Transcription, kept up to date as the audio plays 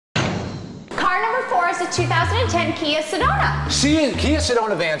car number 4 is the 2010 Kia Sedona. See, Kia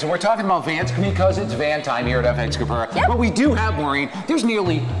Sedona vans, and we're talking about vans because it's van time here at FX Capura. Yep. But we do have, Maureen, there's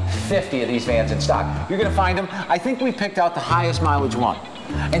nearly 50 of these vans in stock. You're gonna find them. I think we picked out the highest mileage one.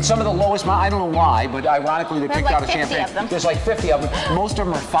 And some of the lowest, I don't know why, but ironically they picked out a Champagne. There's like 50 of them. Most of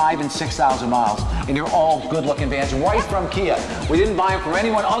them are 5,000 and 6,000 miles, and they're all good-looking vans right from Kia. We didn't buy them from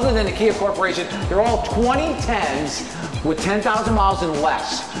anyone other than the Kia Corporation. They're all 2010s with 10,000 miles and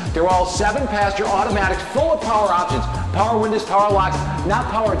less. They're all 7-passenger automatics, full of power options. Power windows, power locks,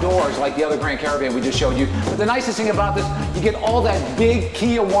 not power doors like the other Grand Caravan we just showed you. But the nicest thing about this, you get all that big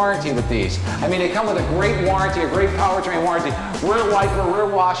Kia warranty with these. I mean, they come with a great warranty, a great powertrain warranty, rear wiper, rear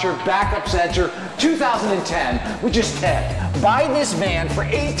washer, backup sensor, 2010 with just 10. Buy this van for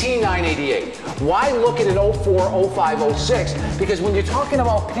 $18,988. Why look at an 04, 05, 06? Because when you're talking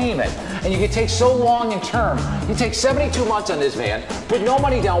about payment and you can take so long in term, you take 72 months on this van, put no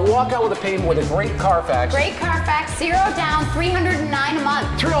money down, walk out with a payment with a great Carfax. Great Carfax, 0 down, $309 a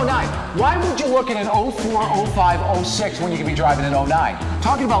month. 309. Why would you look at an 04, 05, 06 when you can be driving an 09?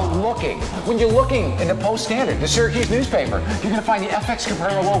 Talking about looking. When you're looking in the Post Standard, the Syracuse newspaper, you're going to find the FX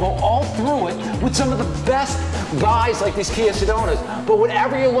Capura logo all through it with some of the best buys like these Kia Sedonas. But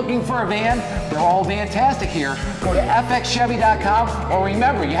whenever you're looking for a van, they're all fantastic here. Go to fxchevy.com, or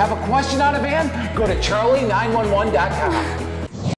remember, you have a question on a van, go to charlie911.com.